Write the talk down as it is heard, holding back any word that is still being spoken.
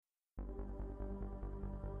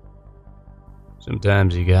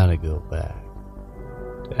Sometimes you gotta go back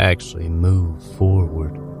to actually move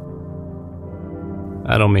forward.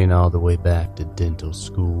 I don't mean all the way back to dental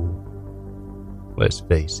school. Let's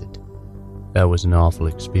face it, that was an awful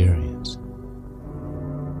experience.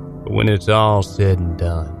 But when it's all said and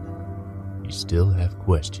done, you still have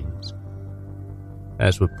questions.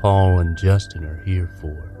 That's what Paul and Justin are here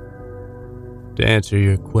for. To answer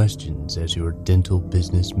your questions as your dental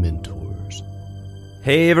business mentors.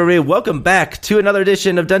 Hey everybody, welcome back to another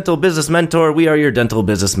edition of Dental Business Mentor. We are your dental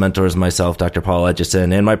business mentors, myself, Dr. Paul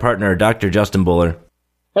Etchison, and my partner, Dr. Justin Buller.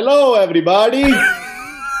 Hello, everybody.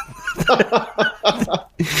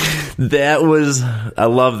 I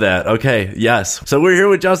love that. Okay, yes. So we're here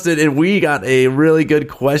with Justin, and we got a really good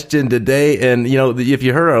question today. And, you know, if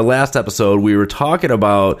you heard our last episode, we were talking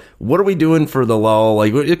about what are we doing for the lull,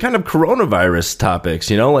 like kind of coronavirus topics,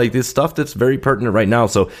 you know, like this stuff that's very pertinent right now.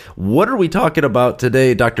 So what are we talking about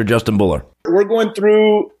today, Dr. Justin Buller? We're going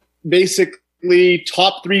through basically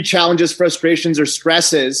top 3 challenges, frustrations, or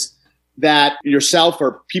stresses that yourself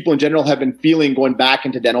or people in general have been feeling going back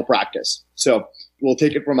into dental practice. So we'll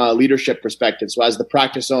take it from a leadership perspective. So as the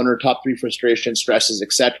practice owner, top 3 frustrations, stresses,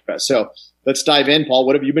 etc. So let's dive in, Paul.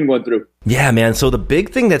 What have you been going through? Yeah, man. So the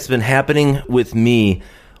big thing that's been happening with me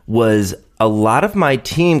was a lot of my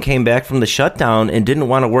team came back from the shutdown and didn't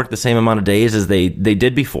want to work the same amount of days as they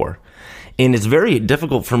did before. And it's very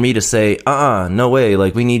difficult for me to say, no way,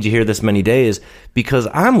 like we need you here this many days, because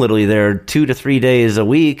I'm literally there 2 to 3 days a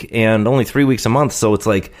week and only 3 weeks a month. So it's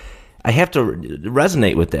like, I have to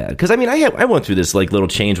resonate with that. Because I mean, I went through this like little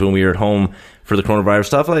change when we were at home for the coronavirus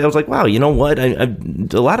stuff. I was like, wow, you know what? A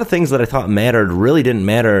lot of things that I thought mattered really didn't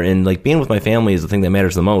matter. And like being with my family is the thing that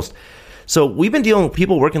matters the most. So we've been dealing with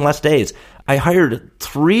people working less days. I hired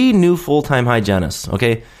 3 new full-time hygienists,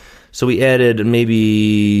 okay? So we added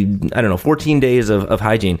maybe, 14 days of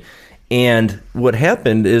hygiene. And what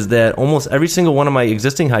happened is that almost every single one of my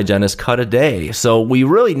existing hygienists cut a day. So we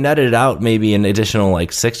really netted out maybe an additional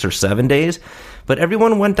like 6 or 7 days, but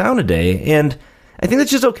everyone went down a day. And I think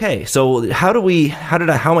that's just okay. So how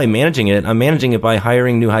am I managing it? I'm managing it by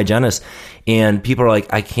hiring new hygienists. And people are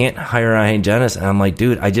like, I can't hire a hygienist. And I'm like,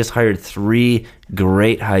 dude, I just hired 3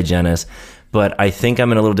 great hygienists. But I think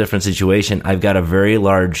I'm in a little different situation. I've got a very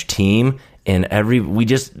large team, and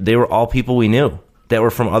they were all people we knew that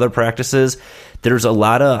were from other practices. There's a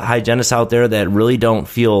lot of hygienists out there that really don't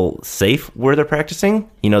feel safe where they're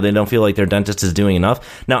practicing. You know, they don't feel like their dentist is doing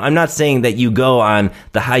enough. Now, I'm not saying that you go on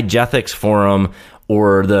the Hygiethics forum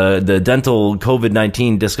or the dental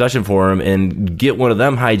COVID-19 discussion forum and get one of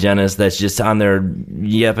them hygienists that's just on there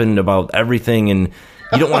yapping about everything, and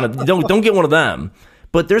you don't get one of them.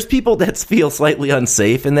 But there's people that feel slightly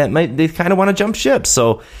unsafe and they kind of want to jump ship.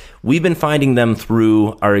 So we've been finding them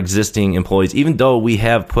through our existing employees. Even though we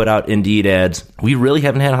have put out Indeed ads, we really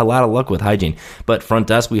haven't had a lot of luck with hygiene. But front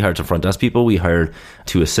desk, we hired some front desk people. We hired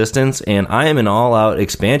 2 assistants, and I am in all-out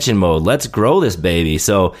expansion mode. Let's grow this baby.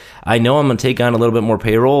 So I know I'm going to take on a little bit more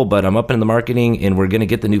payroll, but I'm up in the marketing, and we're going to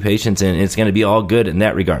get the new patients in. And it's going to be all good in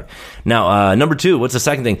that regard. Now, number 2, what's the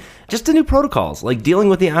second thing? Just the new protocols, like dealing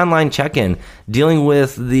with the online check-in, dealing with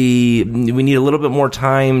we need a little bit more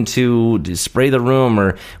time to spray the room,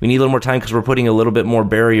 or we need a little more time because we're putting a little bit more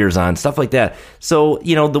barriers on, stuff like that. So,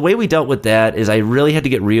 you know, the way we dealt with that is I really had to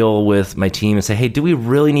get real with my team and say, hey, do we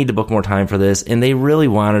really need to book more time for this? And they really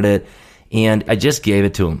wanted it, and I just gave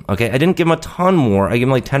it to them, okay? I didn't give them a ton more. I gave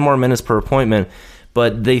them like 10 more minutes per appointment,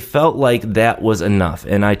 but they felt like that was enough.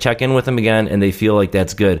 And I check in with them again, and they feel like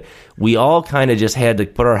that's good. We all kind of just had to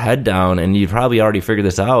put our head down, and you probably already figured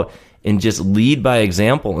this out, and just lead by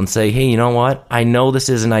example and say, hey, you know what? I know this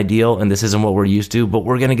isn't ideal and this isn't what we're used to, but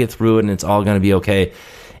we're going to get through it and it's all going to be okay.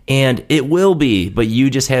 And it will be, but you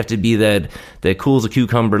just have to be that cool as a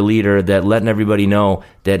cucumber leader, that letting everybody know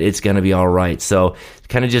that it's going to be all right. So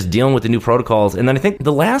kind of just dealing with the new protocols. And then I think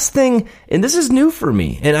the last thing, and this is new for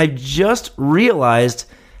me, and I just realized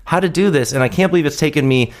how to do this, and I can't believe it's taken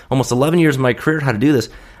me almost 11 years of my career how to do this.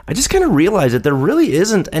 I just kind of realized that there really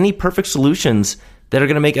isn't any perfect solutions that are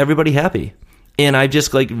going to make everybody happy. And I've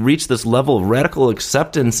just like reached this level of radical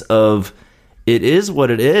acceptance of it is what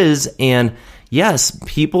it is. And yes,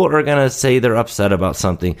 people are going to say they're upset about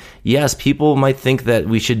something. Yes, people might think that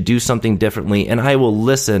we should do something differently. And I will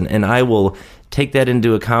listen, and I will take that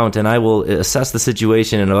into account, and I will assess the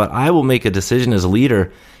situation, and I will make a decision as a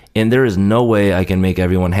leader. And there is no way I can make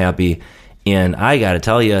everyone happy. And I got to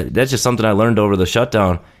tell you, that's just something I learned over the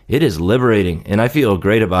shutdown. It is liberating, and I feel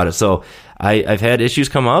great about it. So I've had issues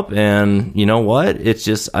come up, and you know what? It's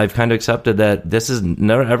just I've kind of accepted that this is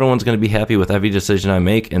never everyone's going to be happy with every decision I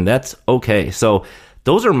make, and that's okay. So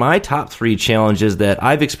Those are my top 3 challenges that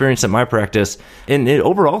I've experienced at my practice, and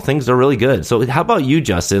overall things are really good. So how about you,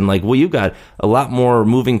 Justin? Like, well, you've got a lot more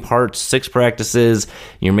moving parts, 6 practices,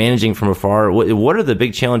 you're managing from afar. What are the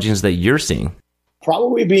big challenges that you're seeing?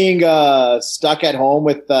 Probably being stuck at home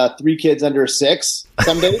with 3 kids under 6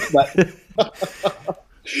 some days,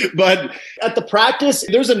 but at the practice,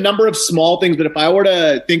 there's a number of small things. But if I were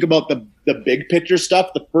to think about the big picture stuff,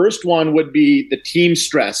 the first one would be the team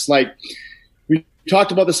stress. Like, we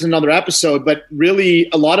talked about this in another episode, but really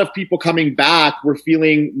a lot of people coming back were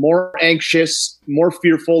feeling more anxious, more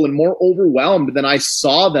fearful, and more overwhelmed than I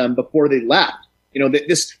saw them before they left. You know,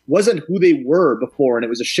 this wasn't who they were before, and it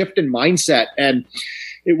was a shift in mindset, and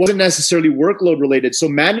it wasn't necessarily workload related. So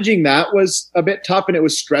managing that was a bit tough, and it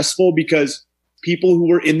was stressful because people who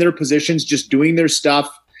were in their positions just doing their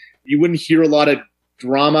stuff, you wouldn't hear a lot of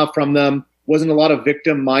drama from them. Wasn't a lot of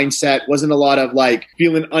victim mindset. Wasn't a lot of like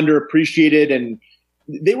feeling underappreciated, and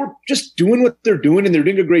they were just doing what they're doing, and they're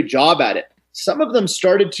doing a great job at it. Some of them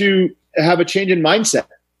started to have a change in mindset.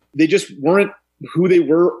 They just weren't who they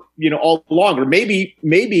were, all along. Or maybe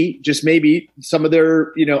some of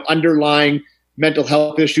their, underlying mental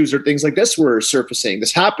health issues or things like this were surfacing.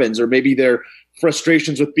 This happens. Or maybe their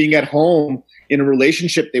frustrations with being at home in a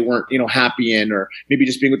relationship they weren't, happy in, or maybe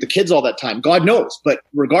just being with the kids all that time. God knows. But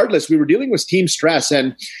regardless, we were dealing with team stress.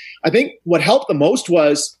 And I think what helped the most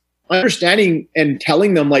was understanding and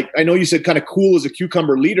telling them, like, I know you said kind of cool as a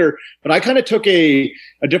cucumber leader, but I kind of took a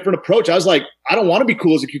different approach. I was like, I don't want to be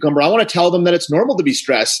cool as a cucumber. I want to tell them that it's normal to be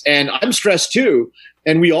stressed, and I'm stressed too.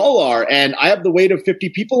 And we all are. And I have the weight of 50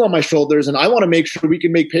 people on my shoulders, and I want to make sure we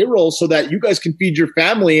can make payroll so that you guys can feed your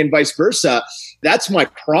family and vice versa. That's my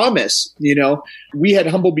promise. We had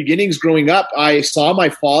humble beginnings growing up. I saw my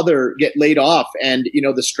father get laid off, and,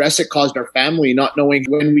 the stress it caused our family, not knowing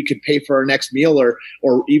when we could pay for our next meal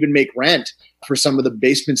or even make rent for some of the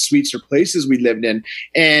basement suites or places we lived in.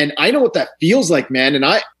 And I know what that feels like, man.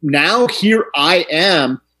 And here I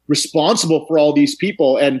am responsible for all these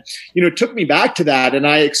people. And, it took me back to that. And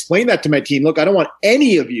I explained that to my team. Look, I don't want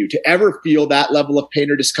any of you to ever feel that level of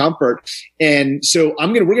pain or discomfort. And so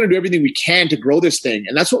we're going to do everything we can to grow this thing.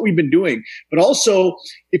 And that's what we've been doing. But also,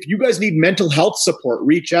 if you guys need mental health support,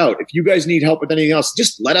 reach out. If you guys need help with anything else,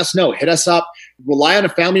 just let us know. Hit us up. Rely on a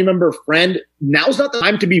family member, a friend. Now's not the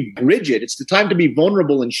time to be rigid. It's the time to be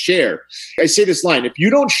vulnerable and share. I say this line: if you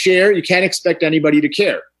don't share, you can't expect anybody to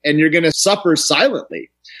care, and you're going to suffer silently.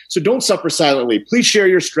 So don't suffer silently. Please share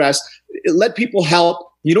your stress. Let people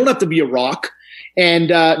help. You don't have to be a rock. And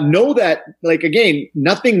know that, again,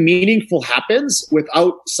 nothing meaningful happens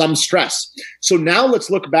without some stress. So now let's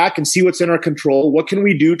look back and see what's in our control. What can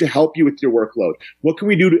we do to help you with your workload? What can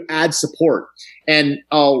we do to add support? And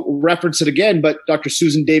I'll reference it again, but Dr.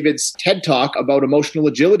 Susan David's TED Talk about emotional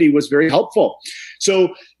agility was very helpful.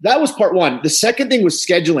 So that was part one. The second thing was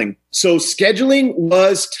scheduling. So scheduling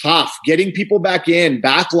was tough, getting people back in,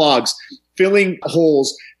 backlogs, filling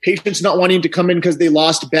holes, patients not wanting to come in because they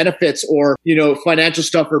lost benefits or, financial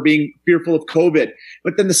stuff, or being fearful of COVID.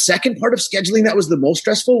 But then the second part of scheduling that was the most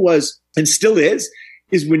stressful was, and still is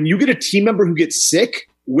when you get a team member who gets sick,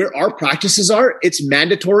 where our practices are, it's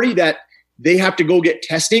mandatory that they have to go get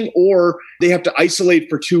testing or they have to isolate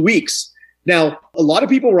for 2 weeks. Now, a lot of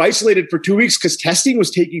people were isolated for 2 weeks because testing was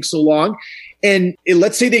taking so long. And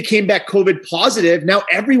let's say they came back COVID positive. Now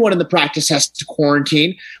everyone in the practice has to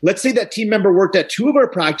quarantine. Let's say that team member worked at 2 of our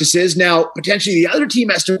practices. Now potentially the other team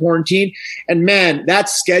has to quarantine. And man, that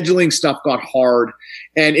scheduling stuff got hard.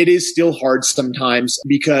 And it is still hard sometimes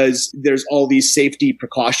because there's all these safety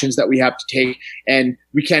precautions that we have to take. And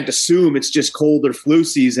we can't assume it's just cold or flu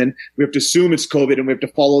season. We have to assume it's COVID, and we have to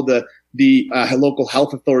follow the local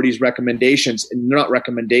health authorities' recommendations. And they're not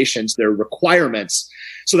recommendations, they're requirements.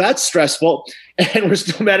 So that's stressful, and we're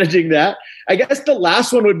still managing that. I guess the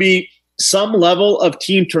last one would be some level of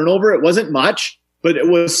team turnover. It wasn't much, but it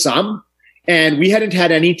was some. And we hadn't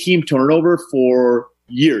had any team turnover for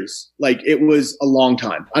years. It was a long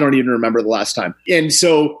time. I don't even remember the last time. And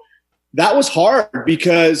so that was hard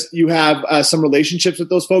because you have some relationships with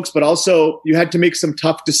those folks, but also you had to make some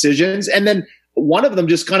tough decisions. And then one of them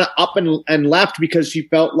just kind of up and left because she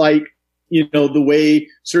felt like, the way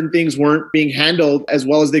certain things weren't being handled as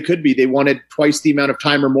well as they could be. They wanted twice the amount of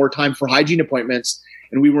time or more time for hygiene appointments.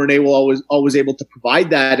 And we weren't always able to provide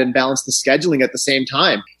that and balance the scheduling at the same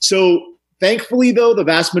time. So thankfully, though, the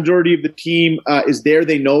vast majority of the team is there.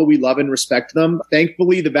 They know we love and respect them.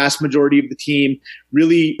 Thankfully, the vast majority of the team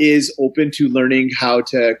really is open to learning how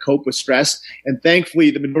to cope with stress. And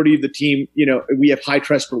thankfully, the majority of the team, we have high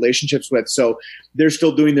trust relationships with. So they're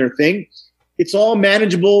still doing their thing. it's all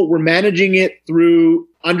manageable. We're managing it through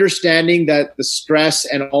understanding that the stress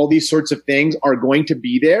and all these sorts of things are going to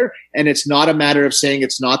be there. And it's not a matter of saying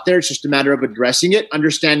it's not there. It's just a matter of addressing it,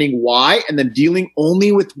 understanding why, and then dealing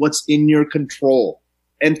only with what's in your control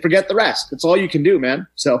and forget the rest. That's all you can do, man.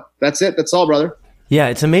 So that's it. That's all, brother. Yeah,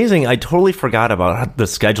 it's amazing. I totally forgot about the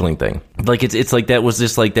scheduling thing. Like it's like that was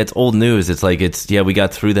just like that's old news. It's like we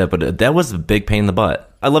got through that, but that was a big pain in the butt.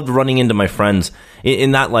 I loved running into my friends,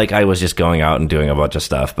 and not like I was just going out and doing a bunch of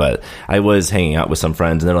stuff, but I was hanging out with some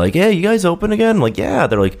friends, and they're like, "Hey, you guys open again?" I'm like, yeah.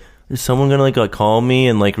 They're like, "Is someone gonna like call me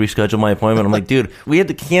and like reschedule my appointment?" I'm like, "Dude, we had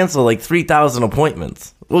to cancel like 3,000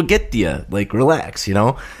 appointments. We'll get to you. Like, relax, you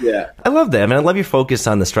know?" Yeah. I love that. I mean, I love your focus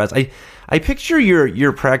on the stress. I picture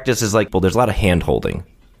your practice as like, well, there's a lot of hand holding.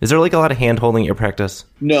 Is there like a lot of hand holding at your practice?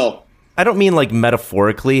 No. I don't mean like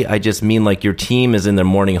metaphorically. I just mean like your team is in their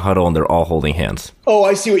morning huddle and they're all holding hands. Oh,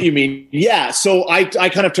 I see what you mean. Yeah. So I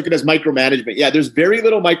kind of took it as micromanagement. Yeah. There's very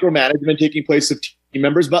little micromanagement taking place of team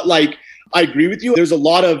members, but like, I agree with you. There's a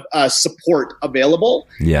lot of support available,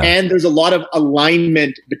 and there's a lot of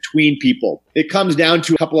alignment between people. It comes down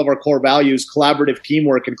to a couple of our core values: collaborative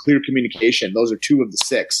teamwork and clear communication. Those are 2 of the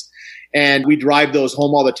 6. And we drive those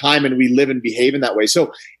home all the time, and we live and behave in that way.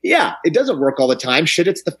 So yeah, it doesn't work all the time. Shit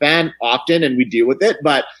hits the fan often, and we deal with it.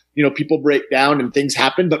 But, you know, people break down and things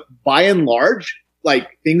happen. But by and large,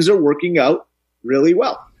 like, things are working out really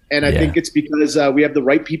well. And I think it's because we have the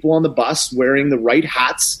right people on the bus wearing the right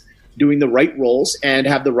hats, doing the right roles, and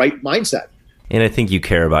have the right mindset. And I think you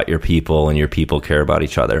care about your people, and your people care about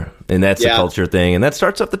each other. And that's a culture thing. And that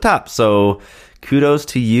starts at the top. So kudos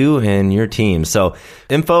to you and your team. So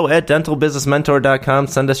info@dentalbusinessmentor.com.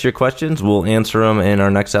 Send us your questions. We'll answer them in our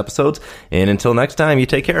next episodes. And until next time, you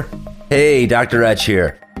take care. Hey, Dr. Etch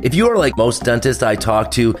here. If you are like most dentists I talk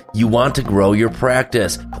to, you want to grow your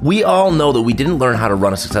practice. We all know that we didn't learn how to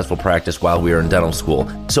run a successful practice while we were in dental school.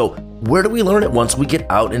 So where do we learn it once we get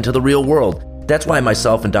out into the real world? That's why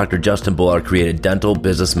myself and Dr. Justin Bullard created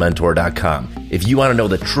dentalbusinessmentor.com. If you want to know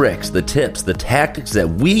the tricks, the tips, the tactics that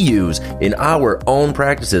we use in our own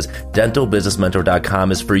practices,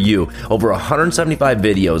 dentalbusinessmentor.com is for you. Over 175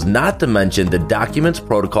 videos, not to mention the documents,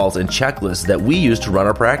 protocols, and checklists that we use to run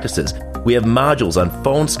our practices. We have modules on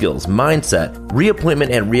phone skills, mindset,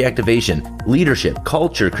 reappointment and reactivation, leadership,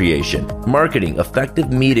 culture creation, marketing,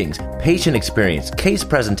 effective meetings, patient experience, case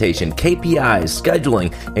presentation, KPIs,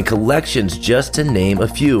 scheduling, and collections, just to name a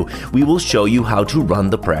few. We will show you how to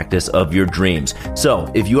run the practice of your dreams. So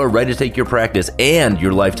if you are ready to take your practice and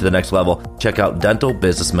your life to the next level, check out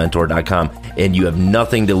dentalbusinessmentor.com, and you have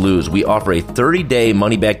nothing to lose. We offer a 30-day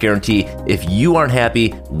money-back guarantee. If you aren't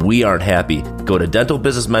happy, we aren't happy. Go to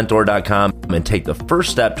dentalbusinessmentor.com and take the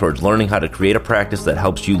first step towards learning how to create a practice that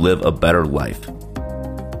helps you live a better life.